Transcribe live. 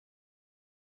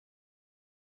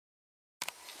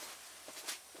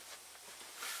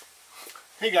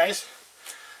Hey guys,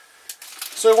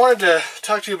 so I wanted to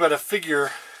talk to you about a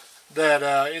figure that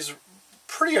is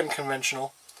pretty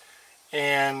unconventional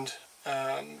and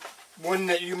one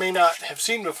that you may not have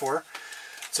seen before.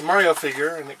 It's a Mario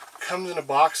figure and it comes in a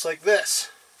box like this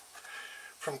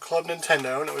from Club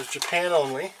Nintendo, and it was Japan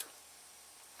only.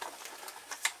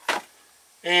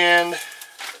 And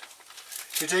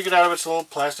you take it out of its little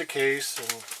plastic case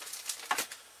and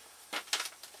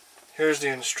here's the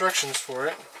instructions for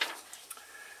it.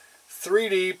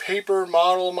 3D paper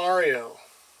model Mario.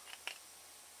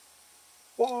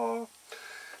 Whoa.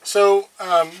 So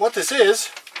what this is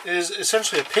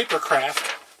essentially a paper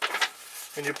craft,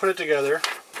 and you put it together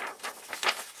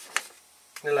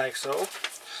like so,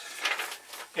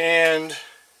 and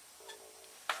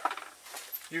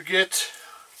you get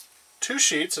two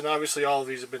sheets, and obviously all of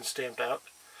these have been stamped out.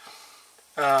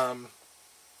 So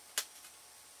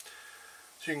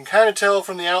you can kind of tell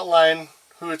from the outline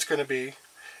who it's going to be.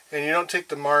 And you don't take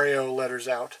the Mario letters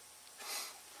out.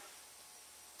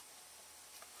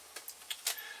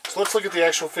 So let's look at the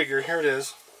actual figure. Here it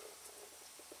is.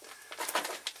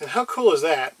 And how cool is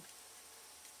that?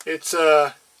 It's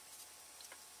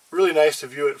really nice to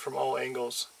view it from all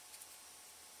angles.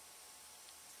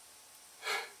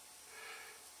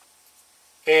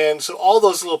 And so all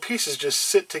those little pieces just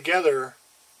sit together.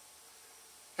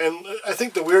 And I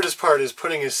think the weirdest part is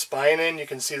putting his spine in. You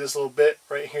can see this little bit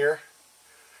right here.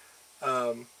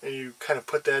 And you kind of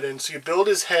put that in. So you build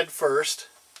his head first,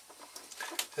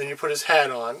 then you put his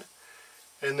hat on,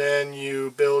 and then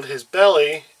you build his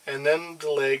belly, and then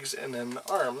the legs, and then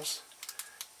the arms,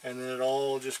 and then it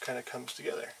all just kind of comes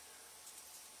together.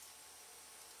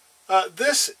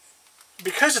 This,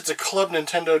 because it's a Club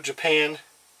Nintendo Japan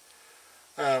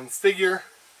figure,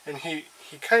 and he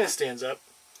kind of stands up.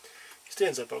 He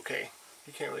stands up okay.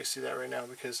 You can't really see that right now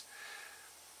because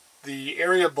the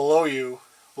area below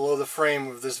the frame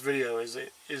of this video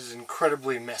is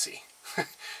incredibly messy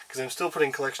because I'm still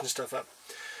putting collection stuff up.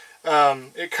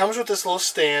 It comes with this little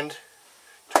stand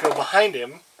to go behind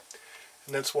him,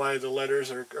 and that's why the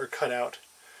letters are cut out.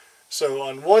 So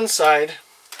on one side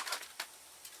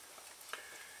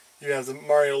you have the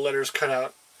Mario letters cut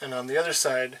out, and on the other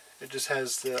side it just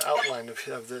has the outline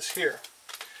of this here.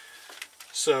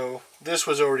 So this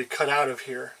was already cut out of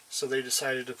here, so they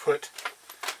decided to put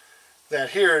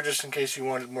that here just in case you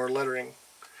wanted more lettering.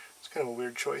 It's kind of a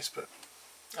weird choice, but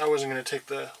I wasn't going to take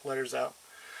the letters out,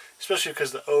 especially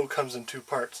because the O comes in two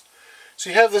parts. So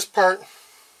you have this part,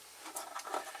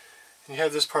 and you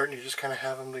have this part, and you just kind of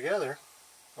have them together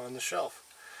on the shelf.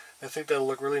 I think that'll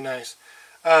look really nice.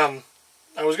 I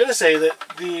was going to say that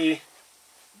the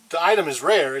item is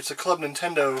rare. It's a Club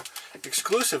Nintendo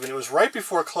exclusive, and it was right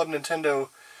before Club Nintendo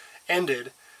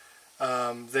ended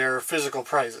their physical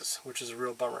prizes, which is a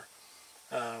real bummer.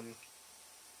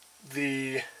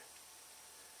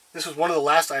 This was one of the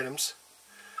last items,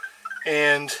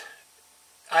 and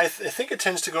I think it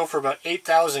tends to go for about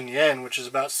 8,000 yen, which is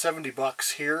about 70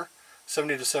 bucks here,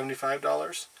 $70 to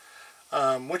 $75,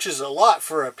 which is a lot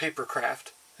for a paper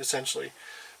craft, essentially.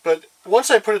 But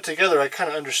once I put it together, I kind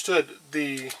of understood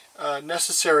the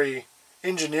necessary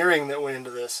engineering that went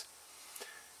into this,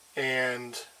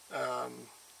 and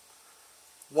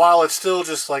while it's still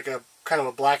just like a kind of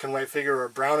a black and white figure or a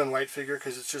brown and white figure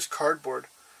because it's just cardboard,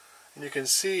 and you can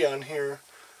see on here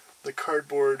the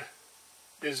cardboard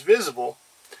is visible.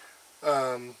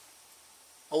 A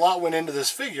lot went into this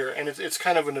figure, and it's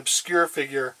kind of an obscure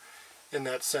figure in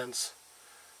that sense.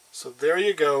 So there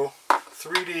you go,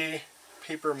 3D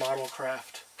paper model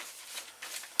craft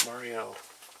Mario.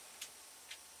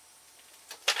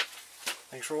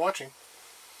 Thanks for watching.